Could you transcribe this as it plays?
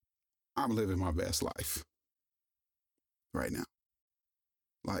I'm living my best life right now.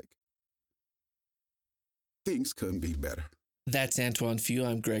 Like, things couldn't be better. That's Antoine Few.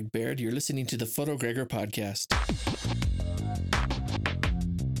 I'm Greg Baird. You're listening to the Photo Gregor podcast.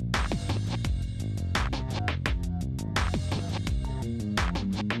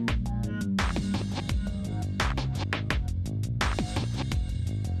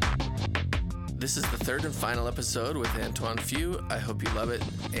 This is the third and final episode with Antoine Few. I hope you love it.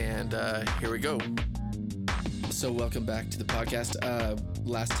 And here we go. So welcome back to the podcast.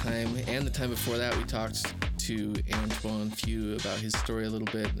 Last time and the time before that, we talked to Antoine Few about his story a little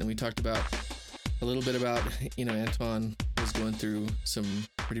bit. And we talked about a little bit about, Antoine was going through some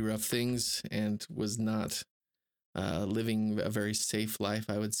pretty rough things and was not living a very safe life,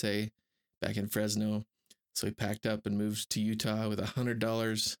 I would say, back in Fresno. So he packed up and moved to Utah with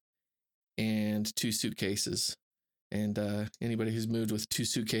 $100 and 2 suitcases. And anybody who's moved with 2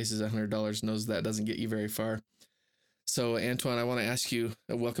 suitcases, $100 knows that doesn't get you very far. So, Antoine, I want to ask you,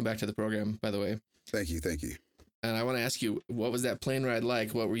 welcome back to the program, by the way. Thank you. And I want to ask you, what was that plane ride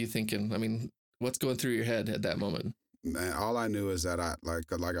like? What were you thinking? I mean, what's going through your head at that moment? Man, all I knew is that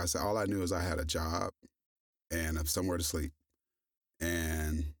like I said, all I knew is I had a job and somewhere to sleep.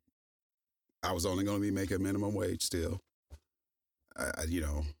 And I was only going to be making minimum wage still,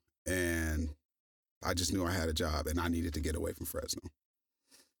 and I just knew I had a job and I needed to get away from Fresno.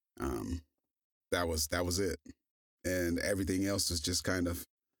 That was it. And everything else is just kind of,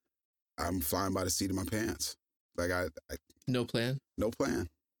 I'm flying by the seat of my pants. Like I No plan? No plan.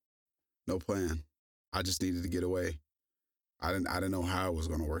 I just needed to get away. I didn't know how it was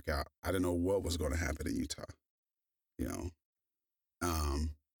going to work out. I didn't know what was going to happen in Utah,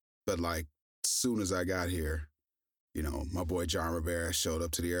 But like, as soon as I got here, my boy John Rivera showed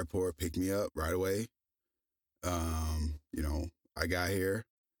up to the airport, picked me up right away. I got here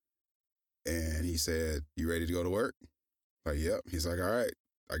and he said, "You ready to go to work?" Like, yep. He's like, "All right,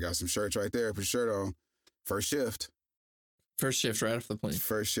 I got some shirts right there. Put your shirt on." First shift Right off the plane.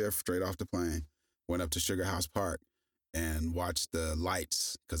 First shift, straight off the plane. Went up to Sugar House Park and watched the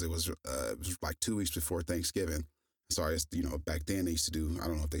lights because it was like 2 weeks before Thanksgiving. So I just, back then they used to do, I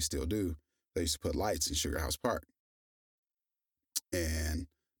don't know if they still do, they used to put lights in Sugar House Park. And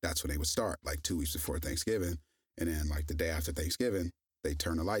that's when they would start, like 2 weeks before Thanksgiving. And then like the day after Thanksgiving, they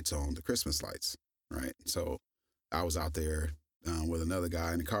turn the lights on, the Christmas lights, right? So I was out there with another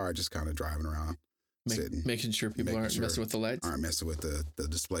guy in the car, just kind of driving around, making sure people aren't messing with the lights. Aren't messing with the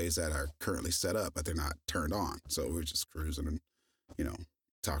displays that are currently set up, but they're not turned on. So we're just cruising and,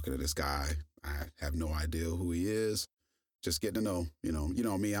 talking to this guy. I have no idea who he is. Just getting to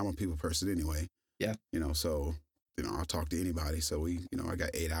know, me, I'm a people person anyway. Yeah. So, I'll talk to anybody. So I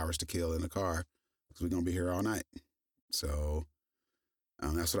got 8 hours to kill in the car because we're going to be here all night. So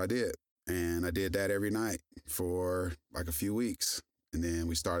that's what I did. And I did that every night for like a few weeks. And then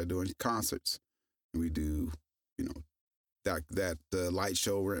we started doing concerts. And we do, that the light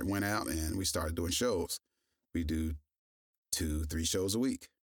show went out and we started doing shows. We do 2-3 shows a week.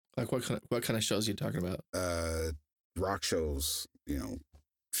 Like what kind of shows are you talking about? Rock shows,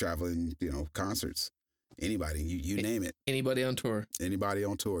 traveling, concerts. Anybody, you name it. Anybody on tour? Anybody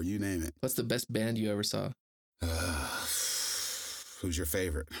on tour, you name it. What's the best band you ever saw? Who's your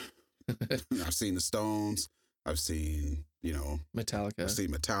favorite? I've seen the Stones. I've seen, Metallica. I've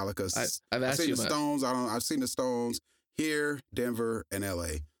seen Metallica. I've seen the Stones. I've seen the Stones here, Denver, and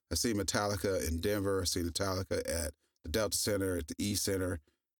LA. I've seen Metallica in Denver. I've seen Metallica at the Delta Center, at the E Center,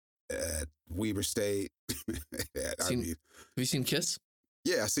 at Weber State. Have you seen Kiss?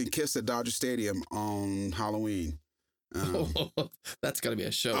 Yeah, I seen Kiss at Dodger Stadium on Halloween. That's got to be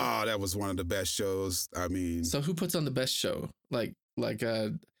a show. Oh, that was one of the best shows. I mean, so who puts on the best show?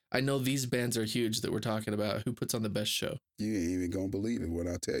 I know these bands are huge that we're talking about. Who puts on the best show? You ain't even gonna believe it when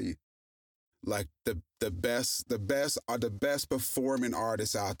I tell you. Like the best are the best performing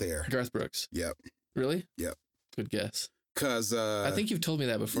artists out there. Garth Brooks. Yep. Really? Yep. Good guess. Cause I think you've told me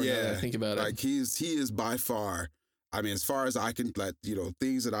that before. Yeah, now that I think about it. Like he is by far. I mean, as far as I can, like,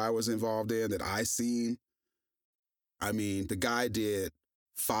 things that I was involved in that I seen. I mean, the guy did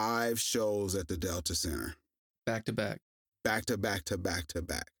 5 shows at the Delta Center. Back to back. Back to back to back to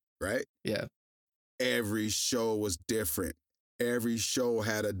back. Right? Yeah. Every show was different. Every show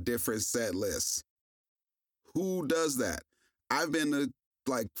had a different set list. Who does that? I've been to,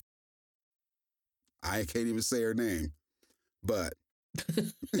 like, I can't even say her name, but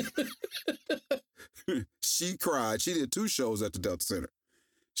she cried. She did 2 shows at the Delta Center.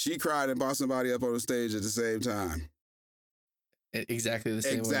 She cried and brought somebody up on the stage at the same time. Exactly the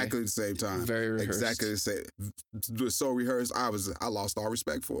same Exactly way. the same time. Very rehearsed. Exactly the same. It was so rehearsed. I lost all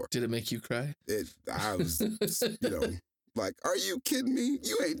respect for it. Did it make you cry? I was, like, are you kidding me?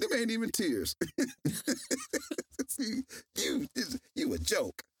 Them ain't even tears. you a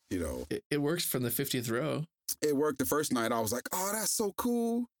joke, It works from the 50th row. It worked the first night. I was like, oh, that's so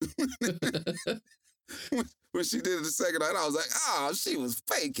cool. When she did it the second night, I was like, oh, she was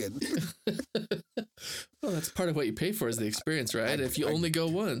faking. Well, that's part of what you pay for is the experience, right? If you only go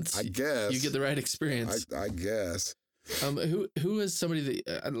once, I guess you get the right experience. I guess. Who is somebody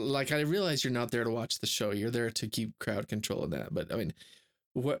that like? I realize you're not there to watch the show. You're there to keep crowd control of that. But I mean,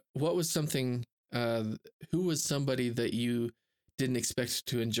 what was something? Who was somebody that you didn't expect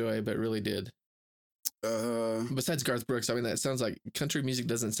to enjoy but really did? Besides Garth Brooks, I mean, that sounds like country music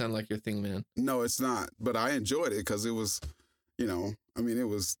doesn't sound like your thing, man. No, it's not. But I enjoyed it because it was, it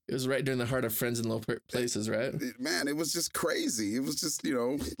was. It was right during the heart of Friends in Low Places, right? Man, it was just crazy. It was just,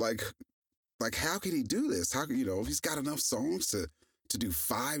 like how could he do this? How could, he's got enough songs to do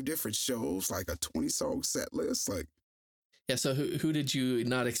 5 different shows, like a 20-song set list, like. Yeah. So who did you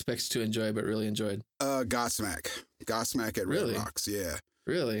not expect to enjoy but really enjoyed? Godsmack at Red Rocks, yeah.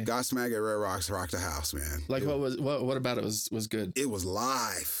 Really? Godsmack at Red Rocks rocked the house, man. Like what about it was good? It was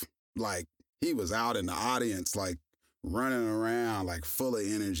live. Like he was out in the audience, like running around, like full of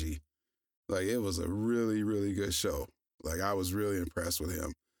energy. Like it was a really, really good show. Like I was really impressed with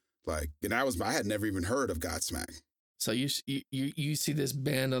him. Like, and I had never even heard of Godsmack. So you see this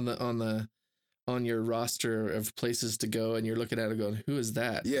band on your roster of places to go, and you're looking at it going, who is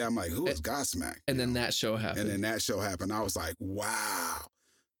that? Yeah, I'm like, who is Godsmack? And then that show happened. I was like, wow,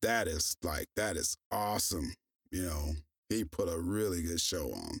 that is awesome. He put a really good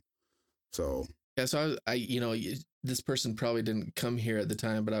show on. So yeah, so this person probably didn't come here at the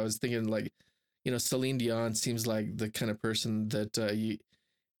time, but I was thinking like, Celine Dion seems like the kind of person that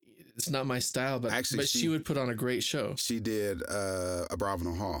it's not my style, but actually, she would put on a great show. She did a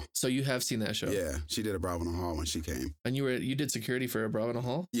Abravanel Hall. So you have seen that show? Yeah, she did a Abravanel Hall when she came. And you did security for Abravanel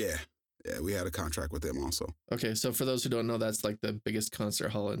Hall? Yeah, we had a contract with them also. Okay, so for those who don't know, that's like the biggest concert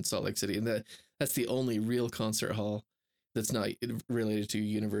hall in Salt Lake City, and that's the only real concert hall that's not related to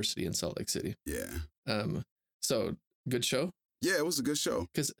university in Salt Lake City. Yeah. So good show? Yeah, it was a good show.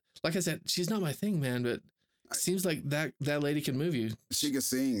 Because, like I said, she's not my thing, man, but it seems like that lady can move you. She could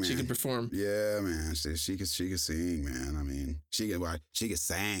sing, man. She could perform. Yeah, man. She could sing, man. I mean, she could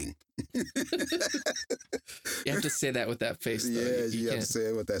sing. You have to say that with that face, though. Yeah, you have to say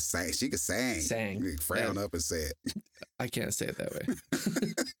it with that sang. She could sing. Sang. You frown up and say it. I can't say it that way.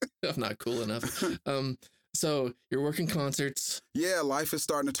 I'm not cool enough. So you're working concerts. Yeah, life is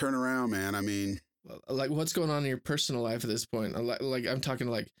starting to turn around, man. I mean, like what's going on in your personal life at this point? Like I'm talking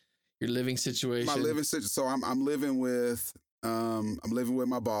like your living situation. My living situation. So I'm living with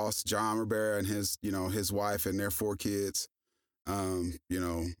my boss, John Rivera, and his wife and their 4 kids. I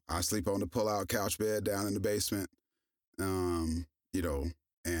sleep on the pull-out couch bed down in the basement. And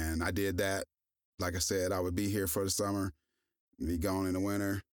I did that. Like I said, I would be here for the summer, be gone in the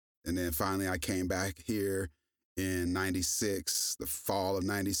winter. And then finally I came back here in 96, the fall of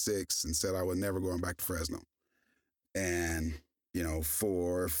 96, and said I was never going back to Fresno. And,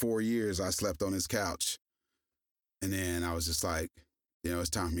 for 4 years I slept on his couch. And then I was just like, it's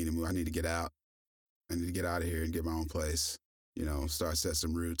time for me to move. I need to get out. I need to get out of here and get my own place, start set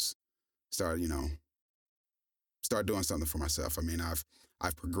some roots, start doing something for myself. I mean, I've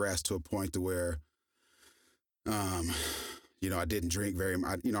progressed to a point to where, I didn't drink very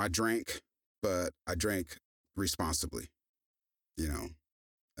much. I drank, but I drank responsibly, because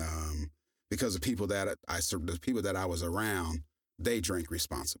the people that I was around, they drank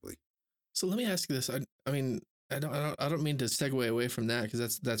responsibly. So let me ask you this. I mean, I don't mean to segue away from that,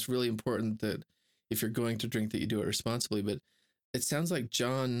 because that's really important, that if you're going to drink, that you do it responsibly. But it sounds like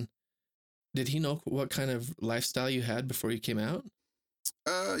John, did he know what kind of lifestyle you had before you came out?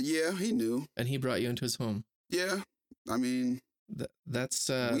 Yeah, he knew. And he brought you into his home. Yeah. I mean, that's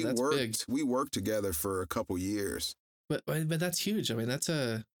big. big. We worked together for a couple years. But that's huge. I mean, that's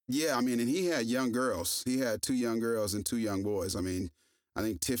a... Yeah, I mean, and he had young girls. He had 2 young girls and 2 young boys. I mean, I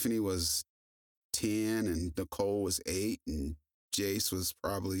think Tiffany was 10 and Nicole was 8 and Jace was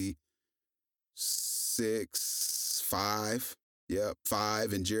probably 6, 5. Yep,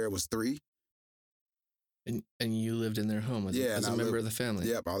 5, and Jared was 3. And you lived in their home as a member of the family.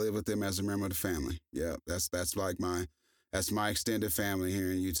 Yep, I lived with them as a member of the family. Yep, that's my extended family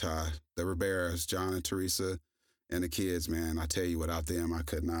here in Utah. The Riberas, John and Teresa, And the kids, man, I tell you, without them, I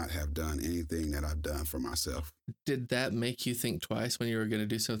could not have done anything that I've done for myself. Did that make you think twice when you were going to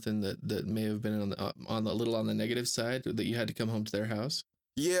do something that may have been on the little on the negative side, that you had to come home to their house?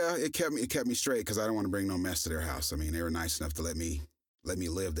 Yeah, it kept me straight because I didn't want to bring no mess to their house. I mean, they were nice enough to let me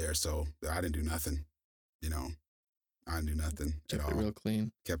live there, so I didn't do nothing. You know, I didn't do nothing at all. Kept it real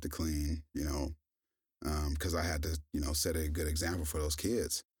clean. Kept it clean. You know, because I had to, set a good example for those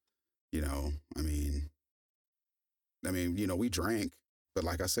kids. You know, I mean, we drank, but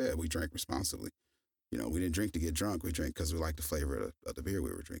like I said, we drank responsibly. You know, we didn't drink to get drunk. We drank because we liked the flavor of the beer we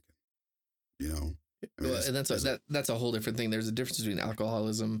were drinking. You know, and that's a whole different thing. There's a difference between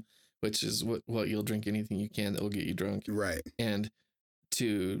alcoholism, which is what you'll drink anything you can that will get you drunk, right, and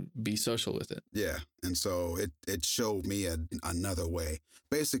to be social with it. Yeah, and so it showed me another way.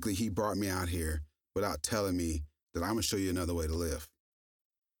 Basically, he brought me out here without telling me that I'm gonna show you another way to live.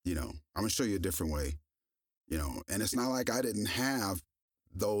 You know, I'm gonna show you a different way. You know, and it's not like I didn't have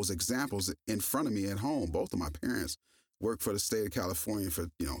those examples in front of me at home. Both of my parents worked for the state of California for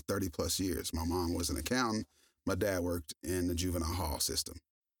 30 plus years. My mom was an accountant. My dad worked in the juvenile hall system.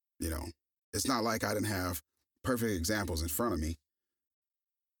 You know, it's not like I didn't have perfect examples in front of me.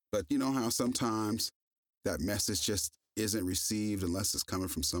 But you know how sometimes that message just isn't received unless it's coming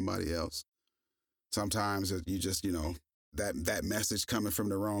from somebody else. Sometimes you just, that message coming from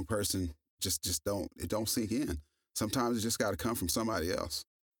the wrong person just don't sink in. Sometimes it just got to come from somebody else.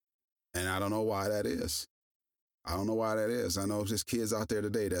 And I don't know why that is. I don't know why that is. I know there's kids out there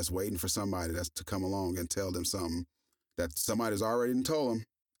today that's waiting for somebody that's to come along and tell them something that somebody's already told them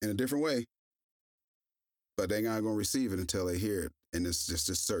in a different way. But they're not going to receive it until they hear it. And it's just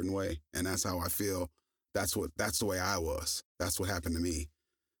a certain way. And that's how I feel. That's the way I was. That's what happened to me.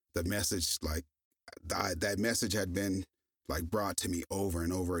 The message, that message had been brought to me over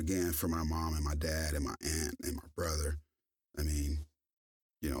and over again from my mom and my dad and my aunt and my brother. I mean,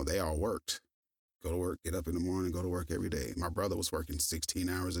 they all worked. Go to work, get up in the morning, go to work every day. My brother was working 16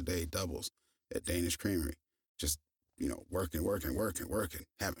 hours a day, doubles at Danish Creamery. Just, working,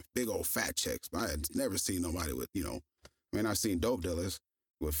 having big old fat checks. I had never seen nobody with, I've seen dope dealers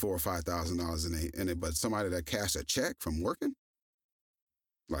with $4,000 or $5,000 in it, but somebody that cashed a check from working,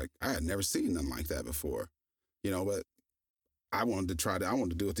 I had never seen nothing like that before, but I wanted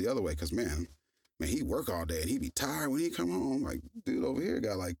to do it the other way because, man, he work all day and he be tired when he come home. Dude over here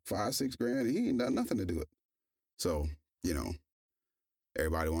got $5-6 grand and he ain't done nothing to do it. So,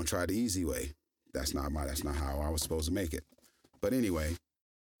 everybody want to try the easy way. That's not how I was supposed to make it. But anyway.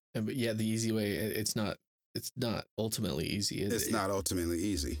 But yeah, the easy way, it's not ultimately easy. It's not ultimately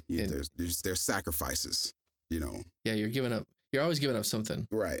easy. There's sacrifices, Yeah, you're always giving up something.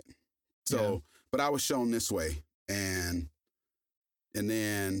 Right. So, But I was shown this way, and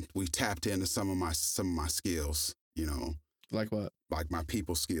then we tapped into some of my skills, Like what? Like my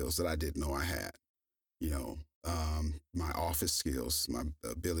people skills that I didn't know I had, my office skills, my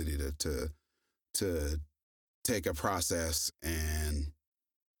ability to take a process and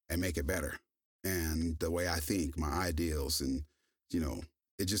make it better. And the way I think, my ideals, and,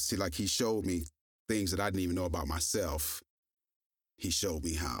 it just seemed like he showed me things that I didn't even know about myself. He showed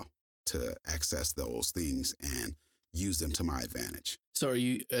me how to access those things and use them to my advantage. So are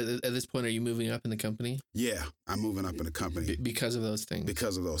you, at this point, are you moving up in the company? Yeah, I'm moving up in the company. Because of those things?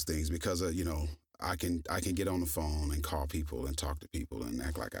 Because of those things. Because of, I can get on the phone and call people and talk to people and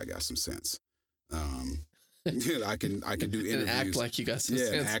act like I got some sense. I can do interviews. And act like you got some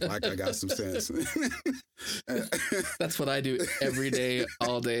sense. Yeah, act like I got some sense. That's what I do every day,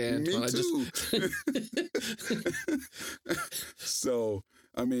 all day. Me too. So,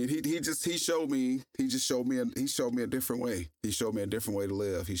 I mean, he showed me a different way. He showed me a different way to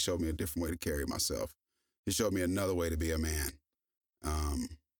live. He showed me a different way to carry myself. He showed me another way to be a man.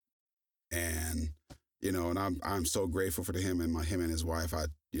 And I'm so grateful for him and his wife. I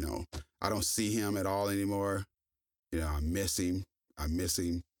don't see him at all anymore. I miss him.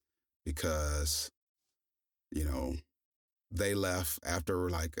 Because, they left after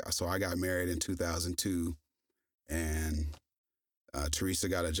so I got married in 2002, and Teresa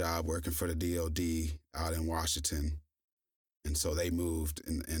got a job working for the DOD out in Washington. And so they moved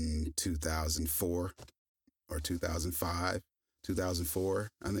in 2004 or 2005, 2004,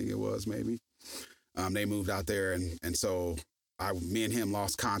 I think it was maybe. They moved out there, and so me and him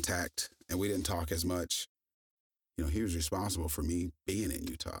lost contact, and we didn't talk as much. He was responsible for me being in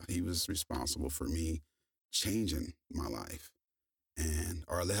Utah. He was responsible for me changing my life, I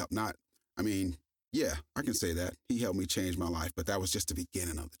can say that. He helped me change my life, but that was just the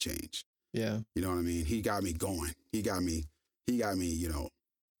beginning of the change. Yeah. You know what I mean? He got me going. He got me,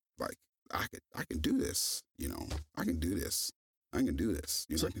 I can do this. I can do this. I can do this.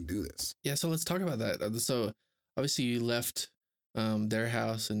 So, I can do this. Yeah. So let's talk about that. So obviously you left their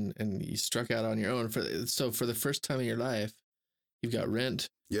house and you struck out on your own. For the first time in your life, you've got rent.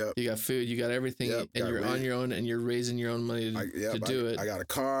 Yep. You got food. You got everything, Yep, and you're on your own, and you're raising your own money to do it. I got a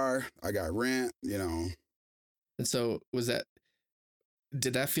car. I got rent. And so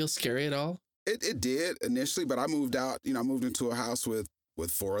did that feel scary at all? It did initially, but I moved out. I moved into a house with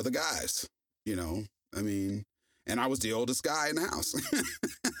 4 other guys. I mean, and I was the oldest guy in the house.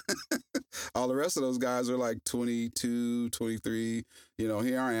 All the rest of those guys are like 22, 23.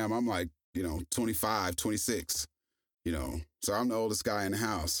 Here I am. I'm like, 25, 26. So I'm the oldest guy in the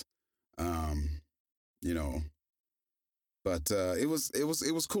house. But it was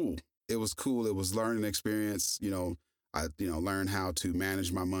cool. It was cool. It was learning experience. I learned how to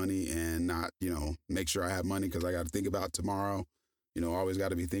manage my money and not, make sure I have money because I got to think about tomorrow. Always got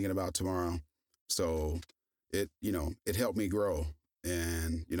to be thinking about tomorrow. So it helped me grow.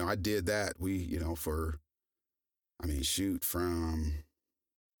 And, I did that. From,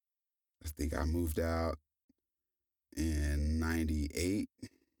 I think I moved out in 98.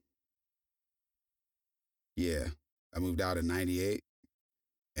 Yeah, I moved out in 98.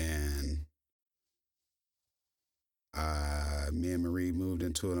 And me and Marie moved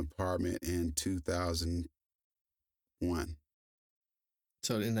into an apartment in 2001.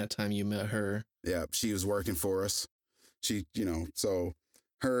 So in that time you met her. Yeah, she was working for us. She, so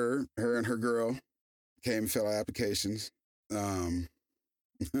her and her girl came and filled out applications. Her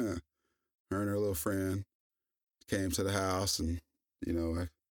and her little friend came to the house and,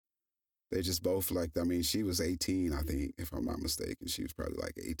 they just both she was 18, I think, if I'm not mistaken. She was probably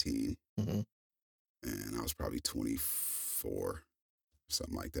like 18. Mm-hmm. And I was probably 24,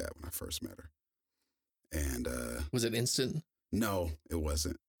 something like that when I first met her. And was it instant? No, it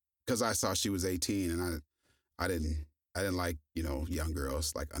wasn't. Because I saw she was 18 and I didn't like, young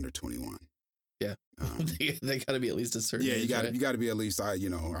girls like under 21. Yeah. They got to be at least a certain age, you got to be at least, I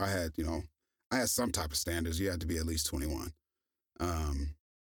had some type of standards. You had to be at least 21.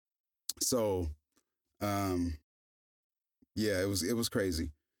 Yeah, it was crazy.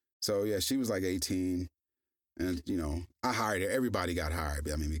 So yeah, she was like 18 and, I hired her. Everybody got hired.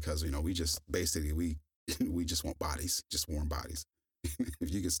 Because, we just basically, we just want bodies, just warm bodies.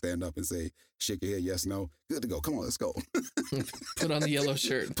 If you could stand up and say, shake your head, yes, no, good to go. Come on, let's go. Put on the yellow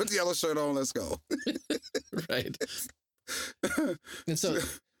shirt. Put the yellow shirt on, let's go. Right. And so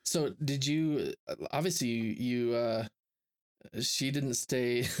did you, obviously you she didn't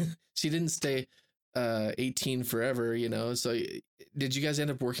stay 18 forever, so did you guys end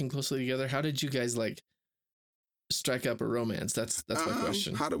up working closely together? How did you guys strike up a romance? That's my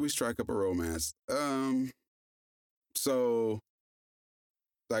question. How did we strike up a romance?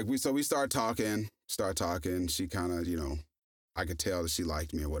 We started talking. She kind of, I could tell that she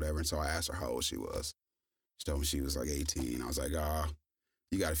liked me or whatever. And so I asked her how old she was. She told me she was like 18. I was like,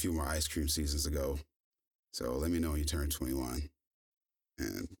 you got a few more ice cream seasons to go. So let me know when you turn 21.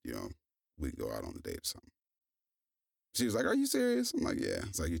 And, we could go out on a date or something. She was like, are you serious? I'm like, yeah.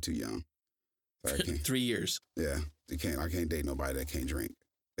 It's like, you're too young. Like, I can't. 3 years. Yeah. I can't date nobody that can't drink,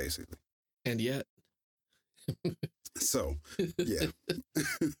 basically. And yet. So, yeah.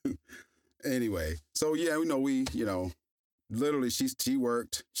 Anyway, so yeah, we literally she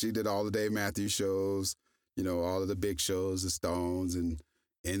worked. She did all the Dave Matthews shows, all of the big shows, the Stones and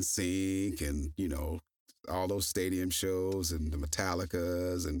NSYNC and, all those stadium shows and the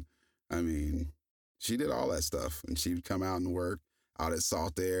Metallicas. And she did all that stuff. And she would come out and work out at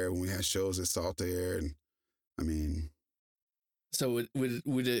Salt Air when we had shows at Salt Air. And so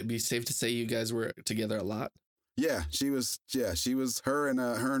would it be safe to say you guys were together a lot? Yeah, she was her and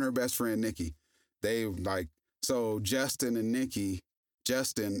her best friend, Nikki. They Justin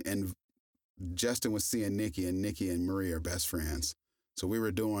was seeing Nikki and Marie are best friends. So we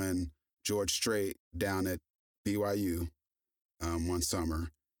were doing George Strait down at BYU one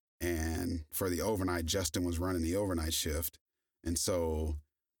summer. And for the overnight, Justin was running the overnight shift. And so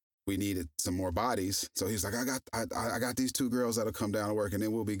we needed some more bodies. So he's like, I got these 2 girls that'll come down to work and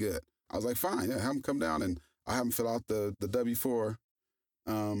then we'll be good. I was like, fine, yeah, have them come down and I'll have them fill out the W-4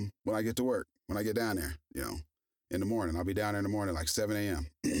 when I get to work, when I get down there, in the morning. I'll be down there in the morning like 7 a.m.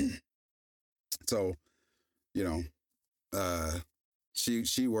 So,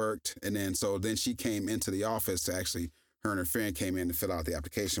 she worked and then she came into the office to actually, her and her friend came in to fill out the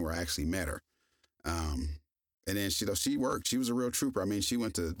application where I actually met her. And then she worked. She was a real trooper. We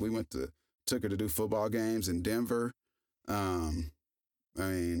took her to do football games in Denver. I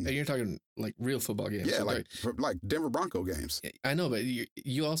mean, And you're talking like real football games. yeah, So like Denver Bronco games. I know, but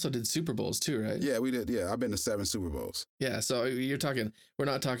you also did Super Bowls too, right? Yeah, we did. Yeah, I've been to 7 Super Bowls. Yeah. So we're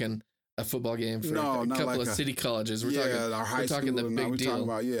not talking a football game for No, a not couple like of city colleges. We're talking our high we're talking school. the big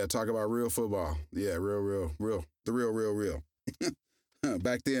deal. Talk about real football. Yeah, real, the real.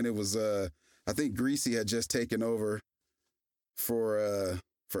 Back then it was I think Greasy had just taken over for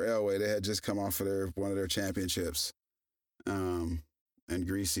Elway. They had just come off of one of their championships. And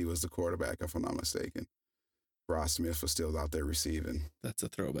Greasy was the quarterback, if I'm not mistaken. Ross Smith was still out there receiving. That's a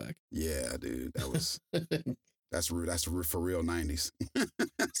throwback. Yeah, dude, that was that's for real 90s.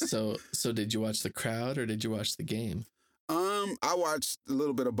 So did you watch the crowd or did you watch the game? I watched a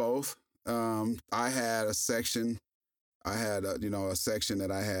little bit of both. I had a section. I had a section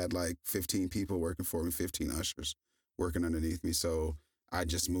that I had like 15 people working for me, 15 ushers working underneath me. So I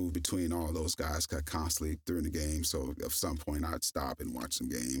just moved between all those guys constantly during the game. So at some point I'd stop and watch some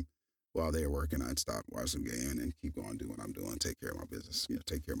game while they were working. I'd stop, watch some game, and then keep going, do what I'm doing, take care of my business,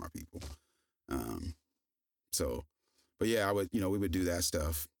 take care of my people. But yeah, I would, we would do that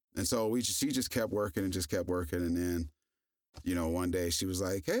stuff. And so she just kept working and just kept working. And then, one day she was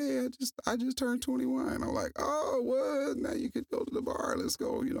like, "Hey, I just turned 21." I'm like, "Oh, what? Now you could go to the bar. Let's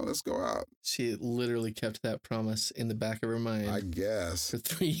go, let's go out." She literally kept that promise in the back of her mind. I guess. For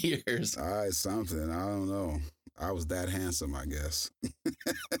 3 years. Something. I don't know. I was that handsome, I guess.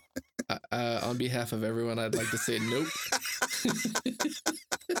 On behalf of everyone, I'd like to say nope.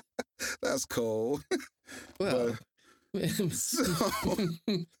 That's cold. Well,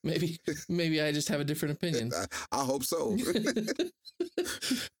 maybe I just have a different opinion. I hope so.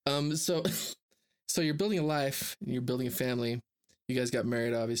 So you're building a life, you're building a family. You guys got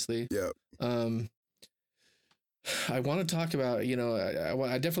married, obviously. Yeah. I want to talk about, I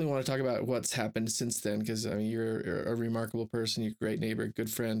definitely want to talk about what's happened since then, because you're a remarkable person, you're a great neighbor,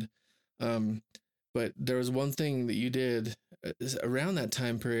 good friend. But there was one thing that you did around that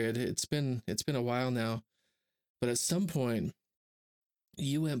time period. It's been a while now, but at some point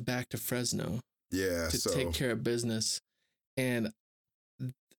you went back to Fresno to take care of business. And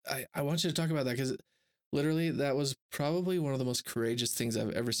I want you to talk about that, because literally that was probably one of the most courageous things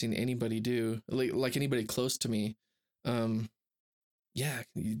I've ever seen anybody do, like anybody close to me. Yeah,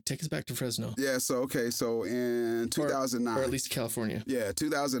 you take us back to Fresno. Yeah, so in 2009. Or at least California. Yeah,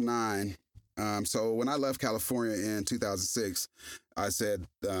 2009. So when I left California in 2006, I said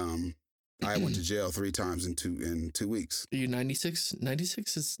I went to jail 3 times in 2 weeks. Are you 96?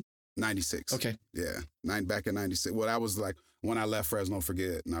 96 is 96. Okay. Yeah. Back in 96. Well, that was like when I left Fresno for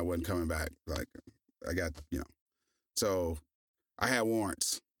good and I wasn't coming back. Like I got, so I had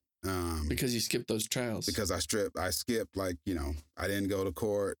warrants. Because you skipped those trials. Because I skipped, like, I didn't go to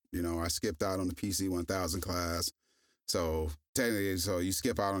court. I skipped out on the PC 1000 class. So technically, you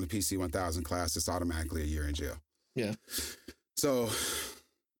skip out on the PC 1000 class, it's automatically a year in jail. Yeah. So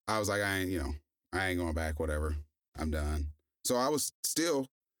I was like, I ain't going back, whatever. I'm done. So I was still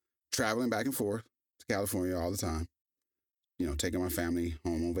traveling back and forth to California all the time, taking my family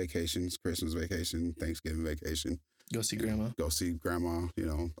home on vacations, Christmas vacation, Thanksgiving vacation. Go see grandma.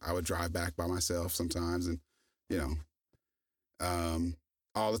 I would drive back by myself sometimes, and,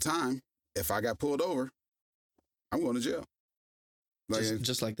 all the time, if I got pulled over, I'm going to jail.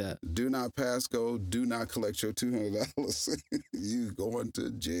 Just like that. Do not pass go. Do not collect your $200. You going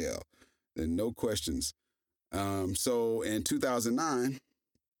to jail. And no questions. So in 2009,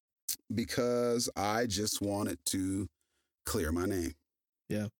 because I just wanted to clear my name.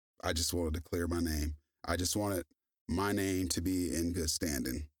 Yeah. I just wanted to clear my name. I just wanted my name to be in good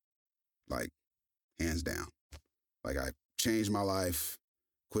standing. Like, hands down. Like, I changed my life,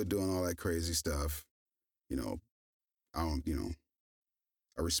 quit doing all that crazy stuff.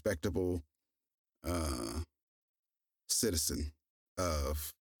 A respectable citizen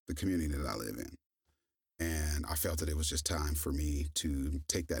of the community that I live in. And I felt that it was just time for me to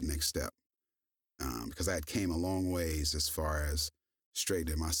take that next step, because I had came a long ways as far as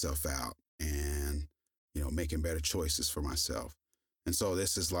straightening myself out and, making better choices for myself. And so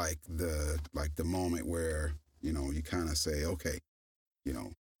this is like the moment where, you kind of say, okay,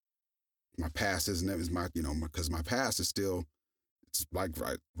 my past because my past is still, it's like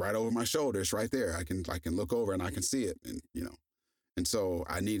right over my shoulder. It's right there. I can look over and I can see it. And, and so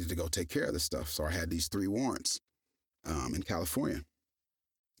I needed to go take care of this stuff. So I had these 3 warrants in California.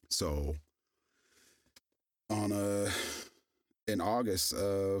 So in August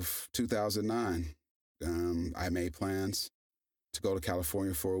of 2009, I made plans to go to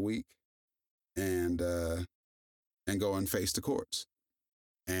California for a week and go and face the courts.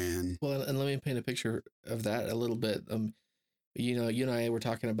 And let me paint a picture of that a little bit. you and I were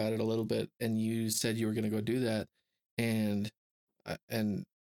talking about it a little bit, and you said you were going to go do that, and and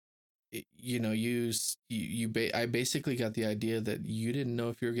I basically got the idea that you didn't know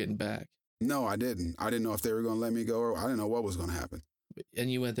if you were getting back, No, I didn't. I didn't know if they were going to let me go, or I didn't know what was going to happen.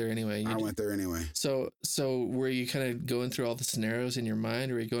 and you went there anyway. I went there anyway. So were you kind of going through all the scenarios in your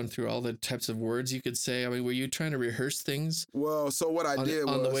mind? Were you going through all the types of words you could say? I mean, were you trying to rehearse things? Well, so what I did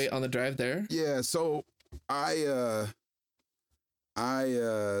on was the drive there. Yeah, so I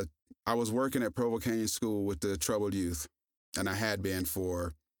was working at Provo Canyon School with the troubled youth, and I had been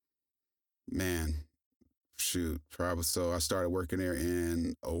for, man, shoot, probably. So I started working there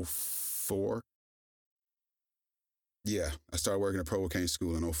in 04. Yeah, I started working at Provo Canyon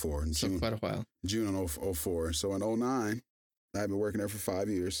School in 04. In So June, quite a while. June of 04. So in 09, I've been working there for 5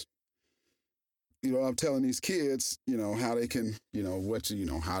 years. I'm telling these kids, how they can,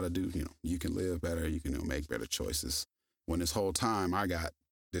 how to do, you can live better, you can make better choices. When this whole time I got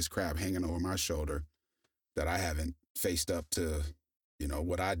this crap hanging over my shoulder that I haven't faced up to,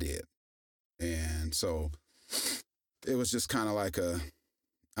 what I did. And so it was just kind of like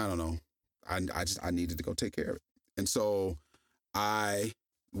I don't know, I needed to go take care of it. And so I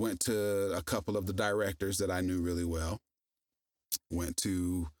went to a couple of the directors that I knew really well, went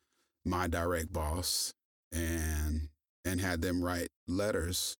to my direct boss and had them write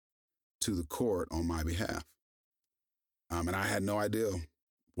letters to the court on my behalf. And I had no idea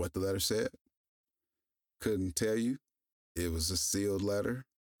what the letter said. Couldn't tell you. It was a sealed letter,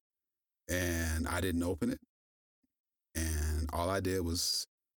 and I didn't open it. And all I did was...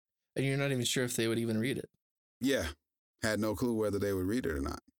 And you're not even sure if they would even read it. Yeah. Had no clue whether they would read it or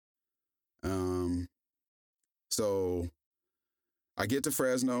not. So I get to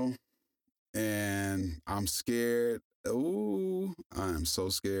Fresno, and I'm scared. Ooh, I am so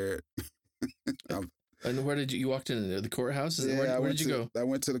scared. And where did you walked in the courthouse? Yeah, where did you go? I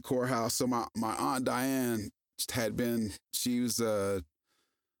went to the courthouse. So my Aunt Diane she was a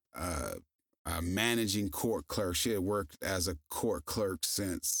managing court clerk. She had worked as a court clerk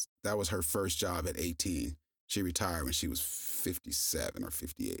since, that was her first job at 18. She retired when she was 57 or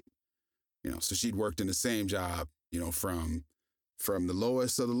 58. So she'd worked in the same job, from the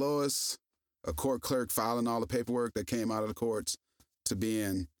lowest of the lowest, a court clerk filing all the paperwork that came out of the courts, to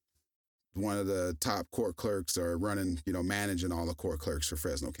being one of the top court clerks, or running, managing all the court clerks for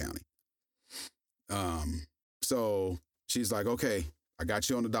Fresno County. So she's like, okay, I got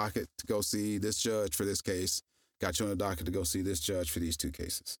you on the docket to go see this judge for this case. Got you on the docket to go see this judge for these 2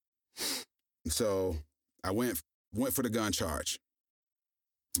 cases. So I went for the gun charge.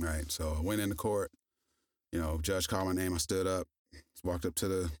 All right. So I went into court, judge called my name. I stood up, walked up to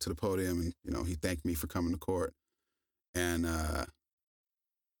the podium, and, he thanked me for coming to court. And,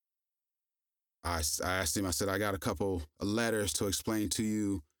 I asked him, I said, I got a couple of letters to explain to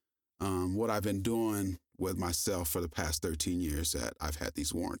you what I've been doing with myself for the past 13 years that I've had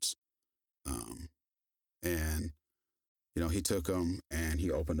these warrants. And, he took them and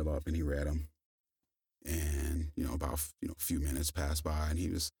he opened them up and he read them. And, about, a few minutes passed by, and he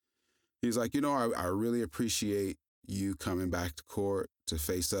was like, I really appreciate you coming back to court to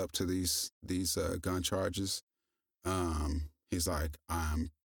face up to these gun charges. He's like,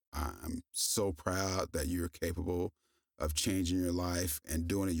 I'm so proud that you're capable of changing your life and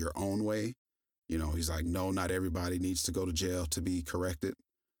doing it your own way. He's like, no, not everybody needs to go to jail to be corrected.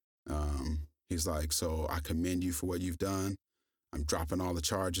 He's like, so I commend you for what you've done. I'm dropping all the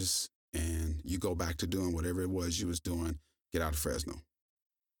charges, and you go back to doing whatever it was you was doing. Get out of Fresno.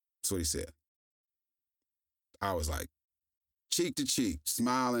 That's what he said. I was like, cheek to cheek,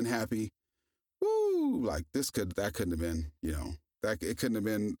 smiling, happy. Woo! Like that couldn't have been, it couldn't have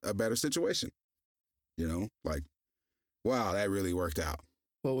been a better situation. Like, wow, that really worked out.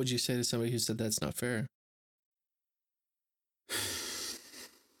 What would you say to somebody who said that's not fair?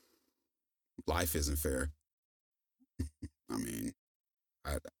 Life isn't fair. I mean,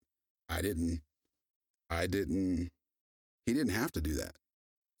 he didn't have to do that.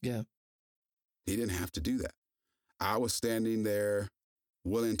 Yeah. He didn't have to do that. I was standing there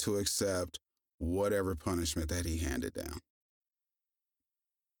willing to accept whatever punishment that he handed down.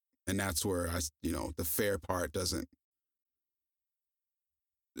 And that's where the fair part doesn't,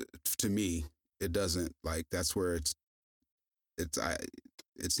 to me, it doesn't, like, that's where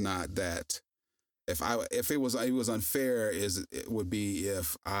it's not that if it was unfair, it would be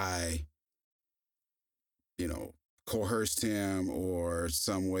if I, coerced him or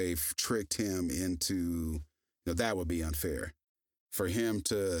some way tricked him into, that would be unfair. For him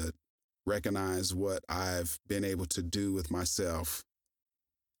to recognize what I've been able to do with myself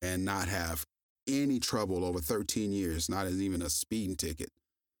and not have any trouble over 13 years, not even a speeding ticket.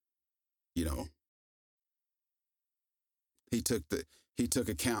 You know, he took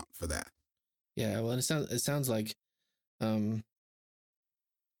account for that. Yeah, well, it sounds like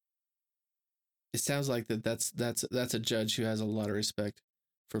that's a judge who has a lot of respect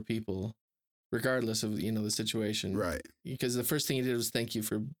for people, regardless of the situation. Right. Because the first thing he did was thank you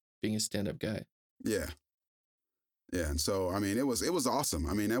for being a stand-up guy. Yeah. Yeah. And so, I mean, it was awesome.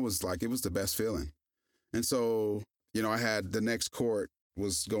 I mean, it was the best feeling. And so, I had the next court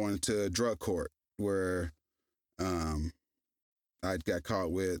was going to drug court where I got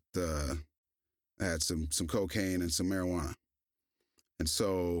caught with, I had some cocaine and some marijuana. And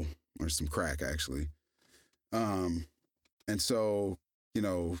so, or some crack actually. And so,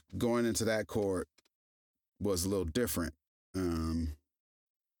 going into that court was a little different.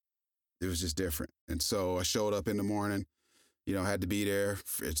 It was just different. And so I showed up in the morning, had to be there.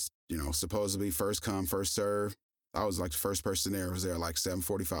 It's, supposed to be first come, first serve. I was like the first person there. I was there like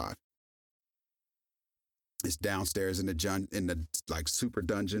 7:45. It's downstairs in the like super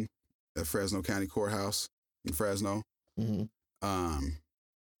dungeon at Fresno County Courthouse in Fresno. Mm-hmm.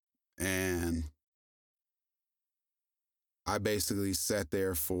 And I basically sat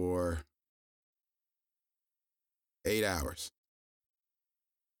there for 8 hours.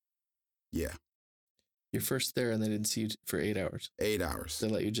 Yeah. You're first there and they didn't see you for 8 hours. 8 hours. They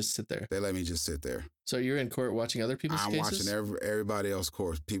let you just sit there. They let me just sit there. So you're in court watching other people's cases? I'm watching everybody else's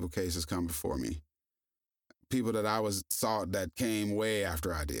cases come before me. People that I saw that came way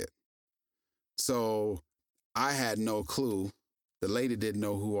after I did. So I had no clue. The lady didn't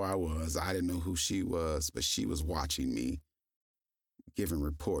know who I was. I didn't know who she was, but she was watching me, giving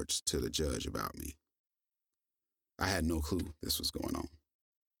reports to the judge about me. I had no clue this was going on.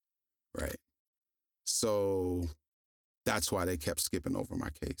 Right. So that's why they kept skipping over my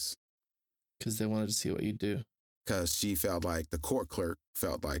case. Because they wanted to see what you do. Because she felt like, the court clerk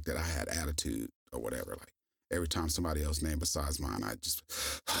felt like that I had attitude or whatever. Like every time somebody else's name besides mine, I just,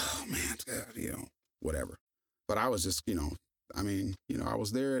 oh man, God, whatever. But I was just, I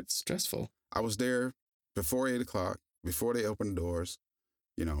was there. It's stressful. I was there before 8 o'clock, before they opened the doors,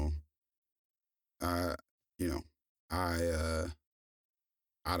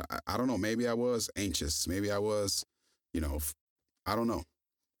 I don't know. Maybe I was anxious. Maybe I was, I don't know.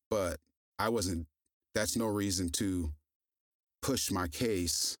 But I wasn't. That's no reason to push my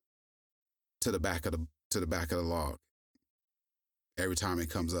case to the back of the log. Every time it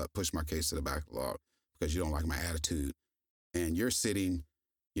comes up, push my case to the back of the log because you don't like my attitude, and you're sitting,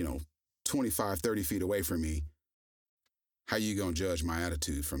 25, 30 feet away from me. How you gonna judge my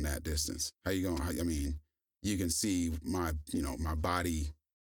attitude from that distance? How you gonna? I mean, you can see my body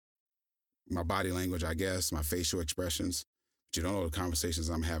language, I guess, my facial expressions. But you don't know the conversations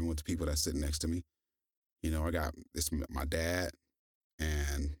I'm having with the people that's sitting next to me. I got my dad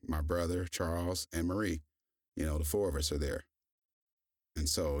and my brother, Charles, and Marie. The four of us are there. And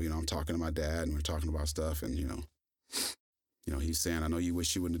so, I'm talking to my dad and we're talking about stuff and, he's saying, I know you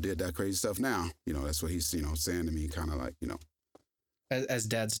wish you wouldn't have did that crazy stuff now. That's what he's, saying to me, kind of like, As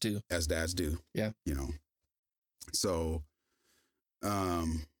dads do. As dads do. Yeah. So,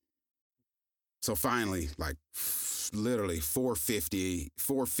 so finally, like literally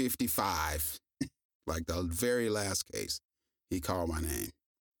 4:55, like the very last case, he called my name.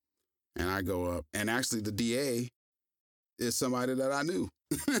 And I go up, and actually the DA is somebody that I knew.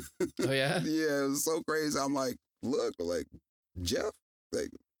 Oh, yeah? Yeah, it was so crazy. I'm like, look, like, Jeff? Like,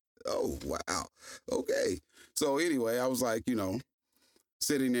 oh, wow. Okay. So anyway, I was like,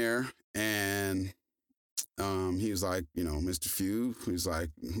 sitting there, and he was like, Mr. Few, he's like,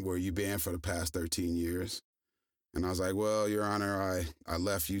 where you been for the past 13 years? And I was like, well, Your Honor, I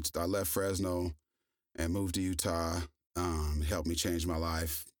left Fresno and moved to Utah. It helped me change my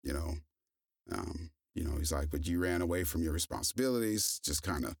life, he's like, but you ran away from your responsibilities, just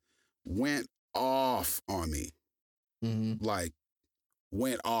kind of went off on me. Mm-hmm. Like,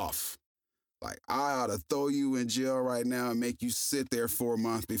 went off. Like, I ought to throw you in jail right now and make you sit there for a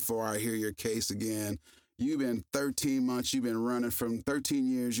month before I hear your case again. You've been 13 months, you've been running from 13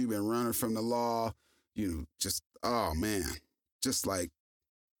 years, you've been running from the law. Just, oh man, just like,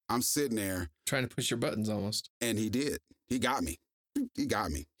 I'm sitting there. Trying to push your buttons almost. And he did. He got me. He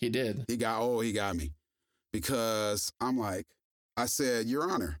got me. He did. He got me. Because I'm like, I said, Your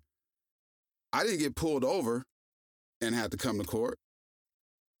Honor, I didn't get pulled over and had to come to court.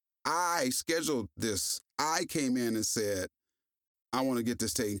 I scheduled this. I came in and said, I want to get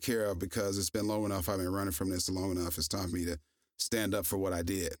this taken care of because it's been long enough. I've been running from this long enough. It's time for me to stand up for what I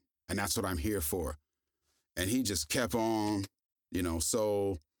did. And that's what I'm here for. And he just kept on,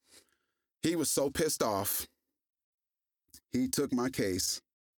 so he was so pissed off. He took my case.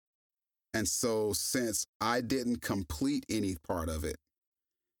 And so since I didn't complete any part of it,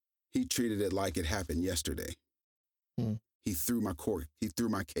 he treated it like it happened yesterday. Hmm. He threw my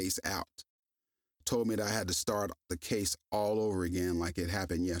case out. Told me that I had to start the case all over again like it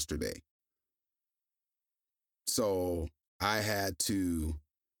happened yesterday. So I'm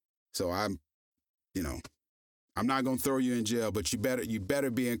not going to throw you in jail, but you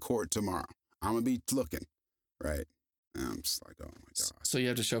better be in court tomorrow. I'm going to be looking, right? And I'm just like, oh my gosh. So you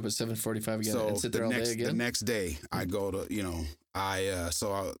have to show up at 7:45 again and sit there all day again? The next day I go to,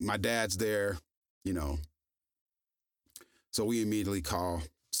 my dad's there, so we immediately call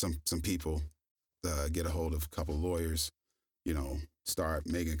some people, get a hold of a couple of lawyers, start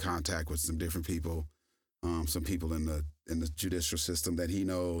making contact with some different people, some people in the judicial system that he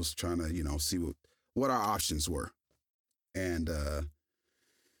knows, trying to, see what our options were. And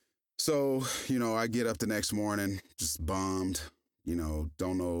so, I get up the next morning, just bummed,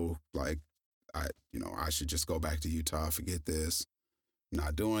 don't know, like, I should just go back to Utah, forget this,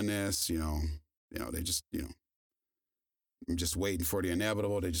 not doing this, they just, I'm just waiting for the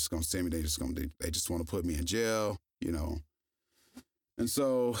inevitable. They're just going to send me. They just want to put me in jail, And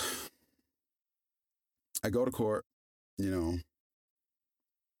so I go to court,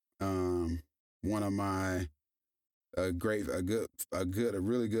 one of my, a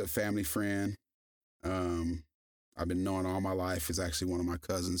really good family friend, I've been knowing all my life, is actually one of my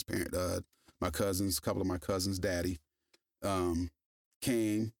cousins' a couple of my cousins' daddy,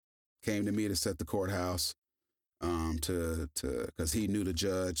 came to me to set the courthouse, because he knew the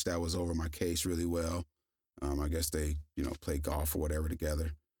judge that was over my case really well. I guess they, played golf or whatever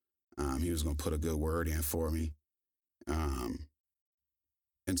together. He was going to put a good word in for me. And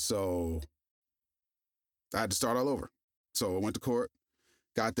so I had to start all over. So I went to court,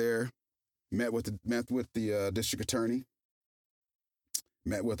 got there, met with the district attorney,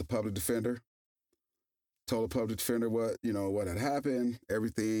 met with the public defender, told the public defender what had happened,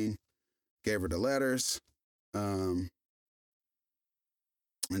 everything, gave her the letters. And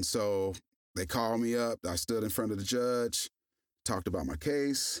so they called me up. I stood in front of the judge, talked about my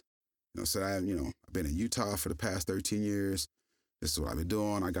case, said I've been in Utah for the past 13 years. This is what I've been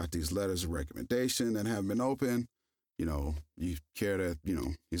doing. I got these letters of recommendation that haven't been open. You care to,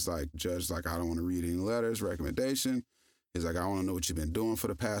 he's like, judge, like, I don't want to read any letters, recommendation. He's like, I want to know what you've been doing for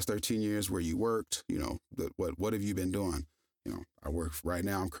the past 13 years, where you worked, what have you been doing? Right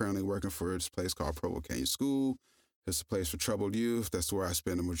now, I'm currently working for this place called Provo Canyon School. It's a place for troubled youth. That's where I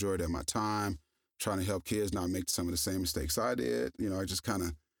spend the majority of my time, trying to help kids not make some of the same mistakes I did. I just kind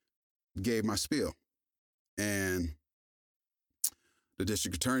of gave my spiel. And the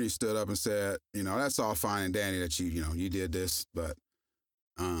district attorney stood up and said, that's all fine and dandy that you did this, but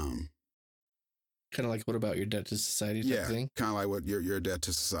kind of like, what about your debt to society type thing? Kind of like what your debt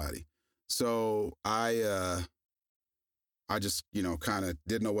to society. So I just, kind of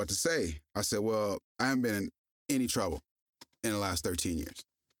didn't know what to say. I said, well, I haven't been in any trouble in the last 13 years.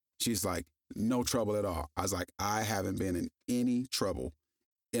 She's like, no trouble at all. I was like, I haven't been in any trouble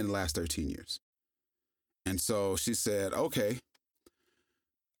in the last 13 years. And so she said, okay,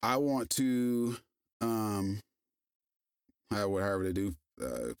 I want to, however they do,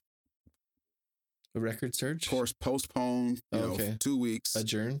 a record search? Of course, postpone, for 2 weeks.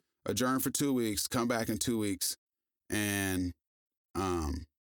 Adjourn for 2 weeks, come back in 2 weeks. And I'm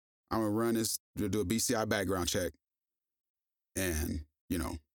going to do a BCI background check. And,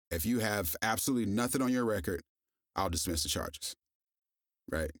 if you have absolutely nothing on your record, I'll dismiss the charges.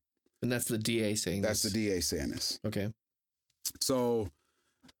 Right. And that's the DA saying this? That's the DA saying this. Okay. So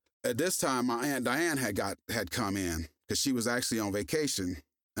at this time, my Aunt Diane had come in because she was actually on vacation.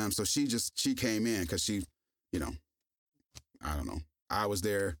 So she came in because she, I don't know. I was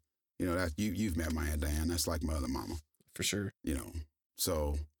there, that you've met my Aunt Diane. That's like my other mama. For sure.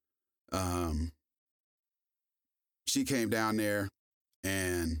 So, she came down there,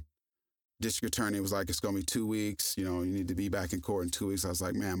 and district attorney was like, it's going to be 2 weeks. You need to be back in court in 2 weeks. I was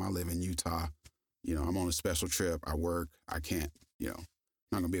like, ma'am, I live in Utah. I'm on a special trip. I work. I can't, I'm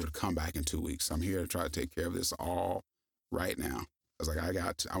not going to be able to come back in 2 weeks. I'm here to try to take care of this all right now. I was like, I'm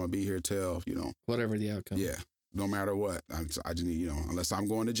going to be here till, whatever the outcome. Yeah. No matter what. I just need, unless I'm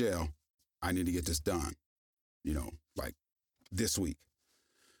going to jail, I need to get this done, like this week.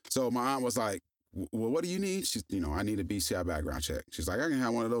 So my aunt was like, well, what do you need? She's, I need a BCI background check. She's like, I can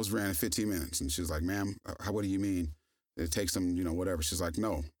have one of those ran in 15 minutes. And she's like, ma'am, what do you mean? It takes some, whatever. She's like,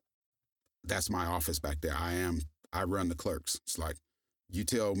 no, that's my office back there. I run the clerks. It's like, you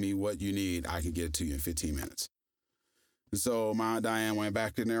tell me what you need, I can get it to you in 15 minutes. And so my Aunt Diane went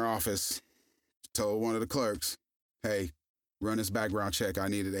back in their office, told one of the clerks, hey, run this background check. I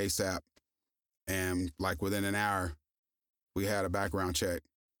need it ASAP. And like within an hour, we had a background check.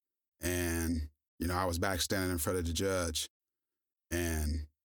 And, I was back standing in front of the judge. And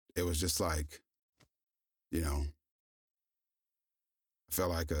it was just like, I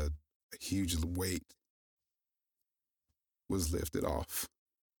felt like a huge weight was lifted off.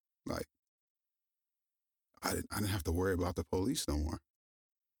 Like, I didn't have to worry about the police no more.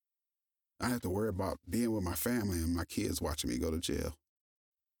 I didn't have to worry about being with my family and my kids watching me go to jail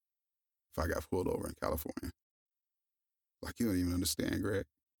if I got pulled over in California. Like, you don't even understand, Greg.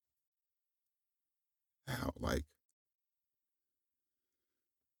 How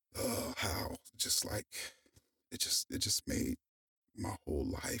just like, it just made my whole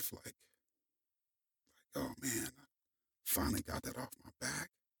life like, oh man, I finally got that off my back.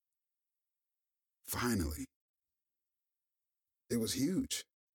 Finally. It was huge.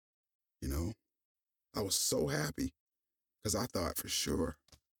 I was so happy because I thought for sure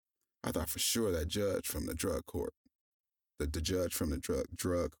that judge from the drug court, the judge from the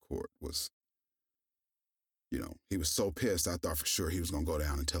drug court was, he was so pissed. I thought for sure he was going to go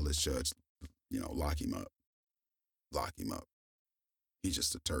down and tell this judge, lock him up. Lock him up. He's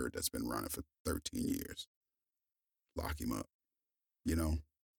just a turd that's been running for 13 years. Lock him up,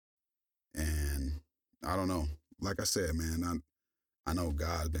 And I don't know. Like I said, man, I know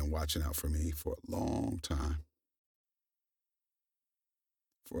God's been watching out for me for a long time.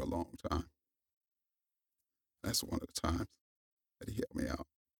 For a long time. That's one of the times that he helped me out.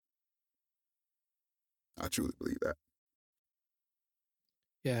 I truly believe that.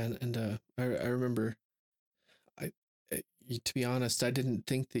 Yeah, and I remember, to be honest, I didn't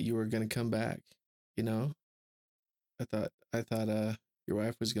think that you were going to come back. I thought your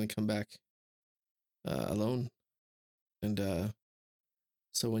wife was going to come back alone, and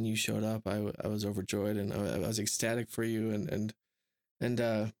so when you showed up, I was overjoyed, and I was ecstatic for you, and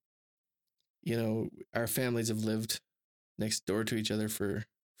our families have lived next door to each other for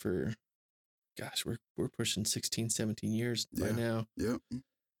gosh, we're pushing 16, 17 years by now. Yep.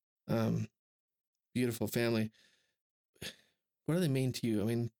 Beautiful family. What do they mean to you? I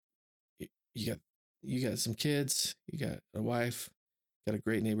mean, you got some kids, you got a wife, got a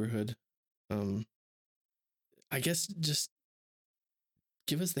great neighborhood. I guess just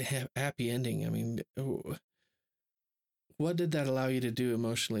give us the happy ending. I mean, what did that allow you to do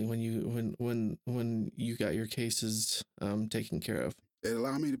emotionally when you got your cases taken care of? It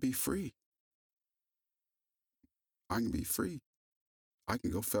allowed me to be free. I can be free. I can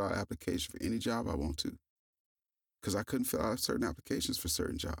go fill out an application for any job I want to, because I couldn't fill out certain applications for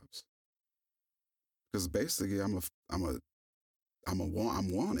certain jobs. Because basically, I'm wanted. I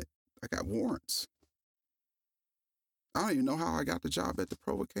got warrants. I don't even know how I got the job at the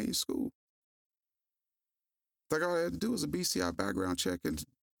Provocaine school. Like all I had to do was a BCI background check and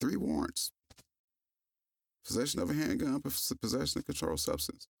 3 warrants: possession of a handgun, possession of controlled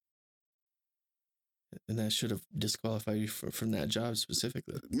substance. And that should have disqualified you from that job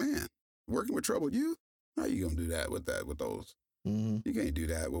specifically. Man, working with troubled youth, how you gonna do that with those? Mm-hmm. You can't do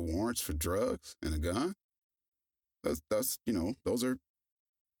that with warrants for drugs and a gun. That's those are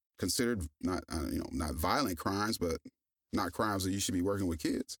considered not violent crimes, but not crimes that you should be working with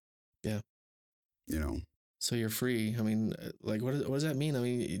kids. Yeah. So you're free. I mean, like, what does that mean? I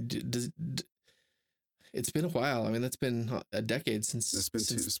mean, it's been a while. I mean, that's been a decade since.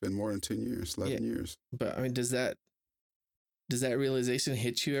 It's been more than 10 years, 11 years. But I mean, does that realization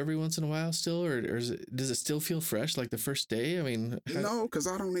hit you every once in a while still, or does it still feel fresh like the first day? I mean, no, because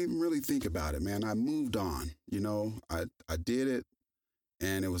I don't even really think about it, man. I moved on. I did it,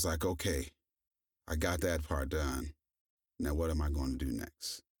 and it was like, okay, I got that part done. Now, what am I going to do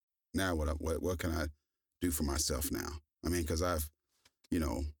next? Now, what can I do for myself now? I mean, because I've,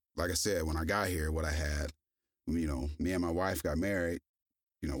 like I said, when I got here, what I had, me and my wife got married.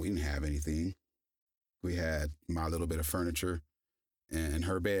 We didn't have anything. We had my little bit of furniture and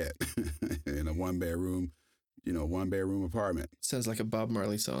her bed in a one-bedroom apartment. Sounds like a Bob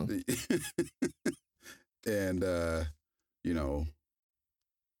Marley song. And, and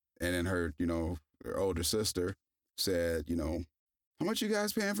then her older sister said, how much you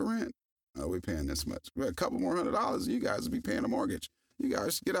guys paying for rent? Oh, we're paying this much. Well, a couple more $100, you guys will be paying a mortgage. You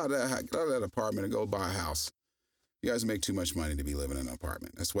guys get out of that apartment and go buy a house. You guys make too much money to be living in an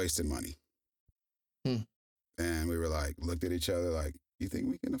apartment. That's wasted money. And we were like, looked at each other like, you think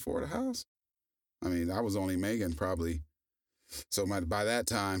we can afford a house? I mean, I was only making probably, so by that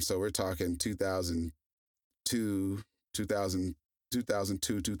time, so we're talking 2002,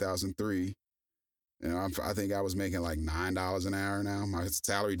 2003. I think I was making like $9 an hour now. My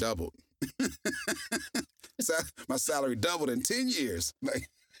salary doubled. My salary doubled in 10 years. Like,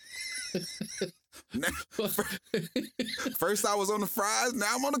 now, first I was on the fries, now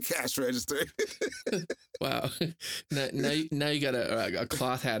I'm on the cash register. Wow. Now you got a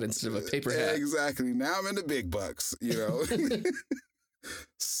cloth hat instead of a paper hat. Exactly. Now I'm in the big bucks, you know.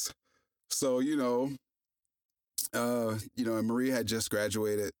 So, and Marie had just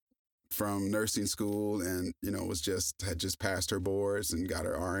graduated from nursing school and, had just passed her boards and got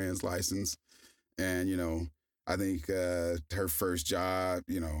her RN's license. And, I think her first job,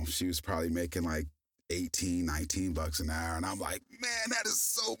 she was probably making like 18, 19 bucks an hour. And I'm like, man, that is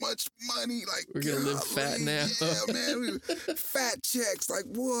so much money. Like, we're going to live fat now. Yeah, man. Fat checks. Like,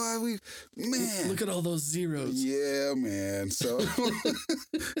 boy, man. Look at all those zeros. Yeah, man. So,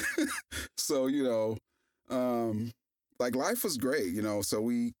 like life was great, so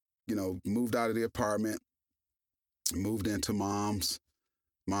we, moved out of the apartment, moved into mom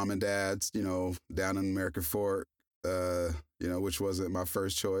and dad's, down in American Fork, which wasn't my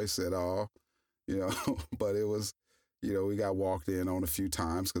first choice at all, but it was, we got walked in on a few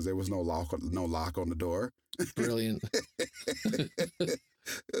times because there was no lock on the door. Brilliant.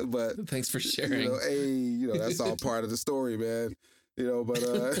 But thanks for sharing. That's all part of the story, man. But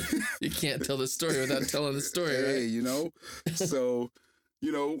you can't tell the story without telling the story, right? So,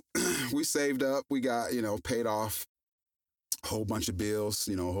 we saved up, we got, paid off a whole bunch of bills,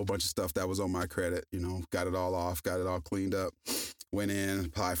 a whole bunch of stuff that was on my credit, got it all off, got it all cleaned up, went in,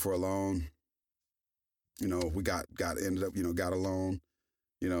 applied for a loan, we ended up, got a loan,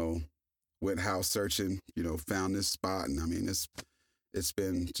 went house searching, found this spot. And I mean, it's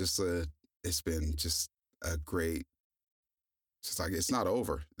been just a great, it's like, it's not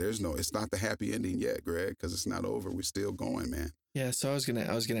over. It's not the happy ending yet, Greg, because it's not over. We're still going, man. Yeah. So I was gonna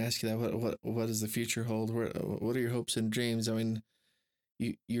ask you that. What does the future hold? What are your hopes and dreams? I mean,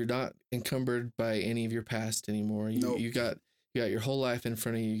 you're not encumbered by any of your past anymore. You got your whole life in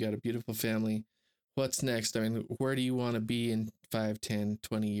front of you. You got a beautiful family. What's next? I mean, where do you want to be in 5, 10,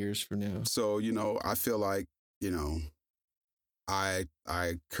 20 years from now? So, I feel like, I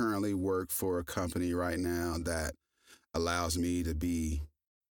currently work for a company right now that allows me to be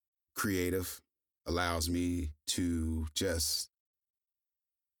creative, allows me to just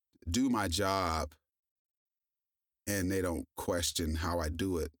do my job, and they don't question how I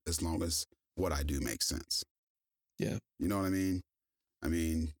do it as long as what I do makes sense. Yeah. You know what I mean? I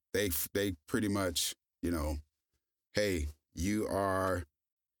mean, they pretty much, hey, you are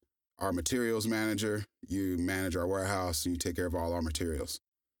our materials manager, you manage our warehouse, and you take care of all our materials.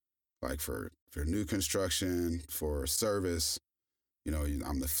 Like for new construction, for service,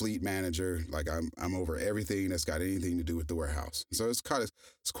 I'm the fleet manager. Like I'm over everything that's got anything to do with the warehouse. So it's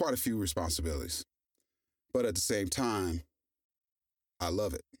quite a few responsibilities. But at the same time, I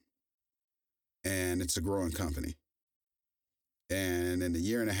love it. And it's a growing company. And in the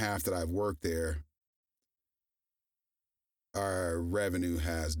year and a half that I've worked there, our revenue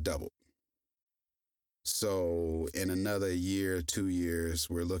has doubled. So in another year, 2 years,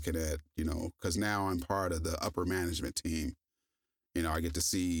 we're looking at, because now I'm part of the upper management team. I get to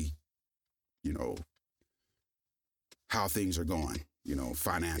see, how things are going,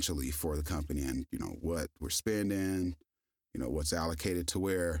 financially for the company and, what we're spending, what's allocated to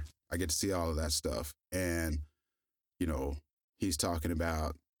where. I get to see all of that stuff. And, he's talking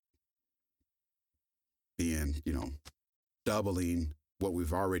about being, doubling what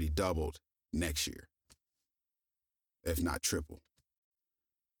we've already doubled next year, if not triple.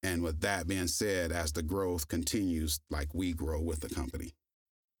 And with that being said, as the growth continues, like we grow with the company.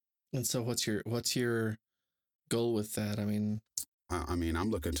 And so what's your goal with that? I mean, I'm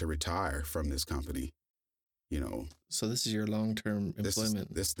looking to retire from this company, So this is your long-term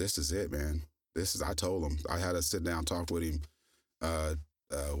employment. This is it, man. I told him, I had a sit down talk with him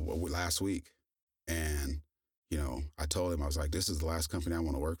last week. And, I told him, I was like, this is the last company I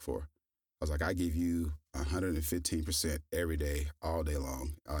want to work for. I was like, I give you 115% every day, all day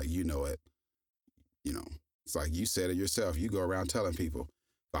long. You know it. It's like you said it yourself. You go around telling people,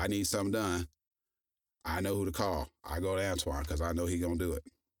 if I need something done, I know who to call. I go to Antoine because I know he gonna do it.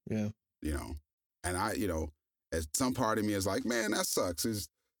 Yeah. And I, as some part of me is like, man, that sucks. Is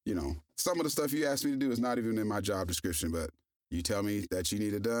some of the stuff you asked me to do is not even in my job description, but you tell me that you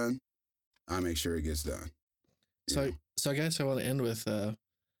need it done, I make sure it gets done. So I guess I want to end with,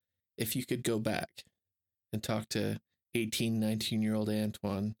 if you could go back and talk to 18, 19-year-old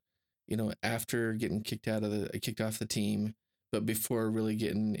Antoine, after getting kicked off the team, but before really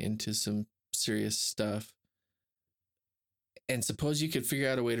getting into some serious stuff, and suppose you could figure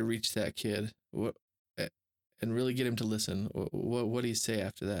out a way to reach that kid and really get him to listen, what do you say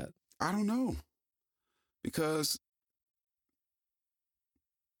after that? I don't know. Because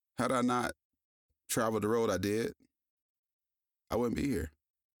had I not traveled the road I did, I wouldn't be here.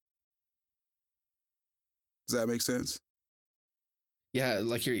 Does that make sense? Yeah,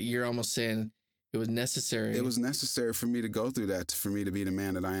 like you're almost saying it was necessary. It was necessary for me to go through that, for me to be the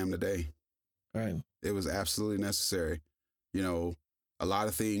man that I am today. Right. It was absolutely necessary. You know, a lot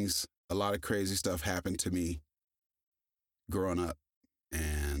of things, a lot of crazy stuff happened to me growing up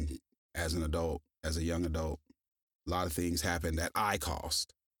and as an adult, as a young adult. A lot of things happened that I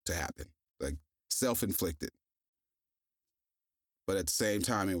caused to happen, like self-inflicted. But at the same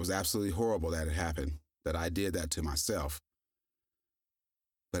time, it was absolutely horrible that it happened, that I did that to myself.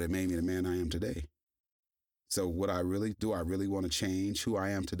 But it made me the man I am today. So I really want to change who I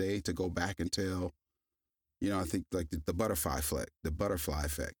am today to go back and tell, I think like the butterfly effect,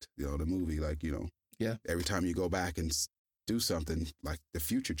 the movie, like, yeah. Every time you go back and do something, like the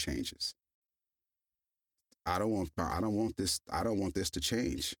future changes. I don't want this to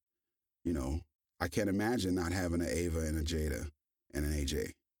change. I can't imagine not having an Ava and a Jada and an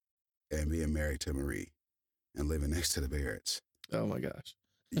AJ and being married to Marie and living next to the Barretts. Oh my gosh.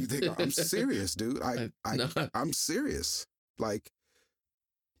 You think I'm serious, dude? I'm serious. Like,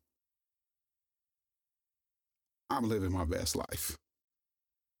 I'm living my best life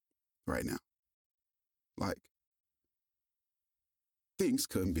right now. Like, things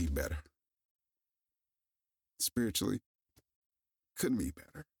couldn't be better. Spiritually, couldn't be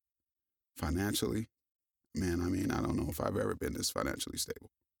better. Financially, man, I don't know if I've ever been this financially stable.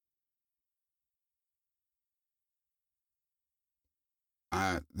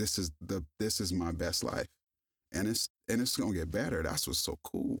 This is my best life. And it's gonna get better. That's what's so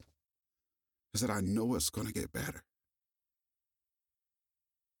cool. Is that I know it's gonna get better.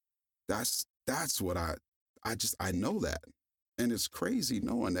 That's what I know that. And it's crazy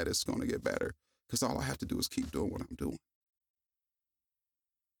knowing that it's gonna get better. Because all I have to do is keep doing what I'm doing.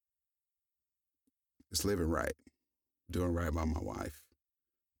 It's living right. Doing right by my wife.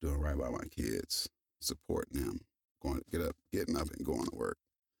 Doing right by my kids. Supporting them. Getting up and going to work.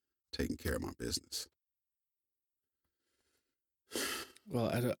 Taking care of my business.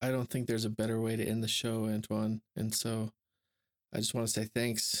 Well, I don't think there's a better way to end the show, Antoine. And so I just want to say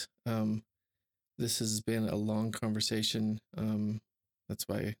thanks. This has been a long conversation. That's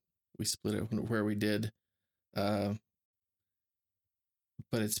why we split it where we did. But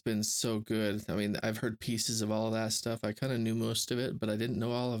it's been so good. I mean, I've heard pieces of all of that stuff. I kind of knew most of it, but I didn't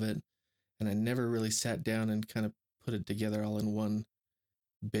know all of it. And I never really sat down and kind of put it together all in one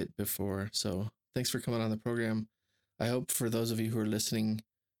bit before. So thanks for coming on the program. I hope for those of you who are listening,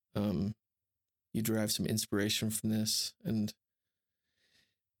 you derive some inspiration from this. And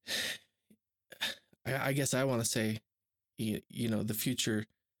I guess I want to say, the future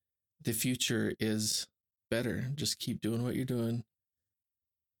is better. Just keep doing what you're doing.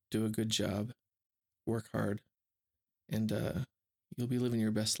 Do a good job. Work hard. And you'll be living your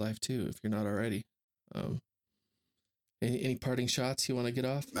best life too, if you're not already. Any parting shots you want to get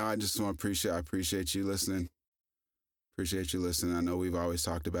off? No, I just want to appreciate you listening. Appreciate you listening. I know we've always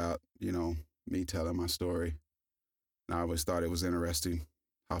talked about, me telling my story. And I always thought it was interesting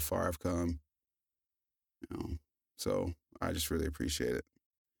how far I've come. So I just really appreciate it.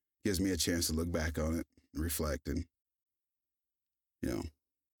 Gives me a chance to look back on it and reflect and,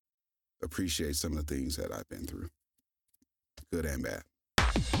 appreciate some of the things that I've been through, good and bad.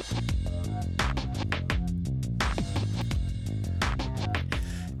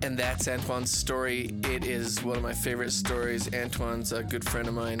 And that's Antoine's story. It is one of my favorite stories. Antoine's a good friend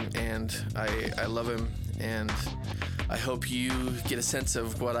of mine, and I love him. And I hope you get a sense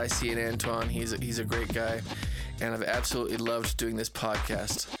of what I see in Antoine. He's a great guy, and I've absolutely loved doing this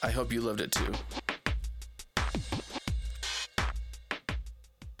podcast. I hope you loved it too.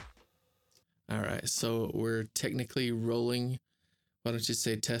 All right, so we're technically rolling. Why don't you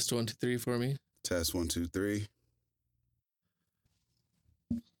say test 1, 2, 3 for me? Test 1, 2, 3.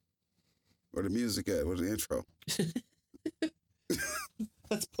 Where the music at? Where's the intro?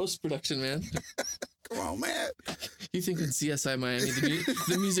 That's post-production, man. Come on, man. You think in CSI Miami,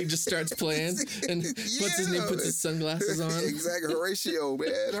 the music just starts playing and what's his name puts his sunglasses on? Exactly. Horatio,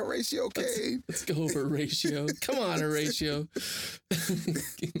 man. Horatio Kane. Let's go over Horatio. Come on, Horatio.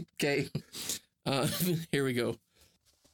 Okay. Here we go.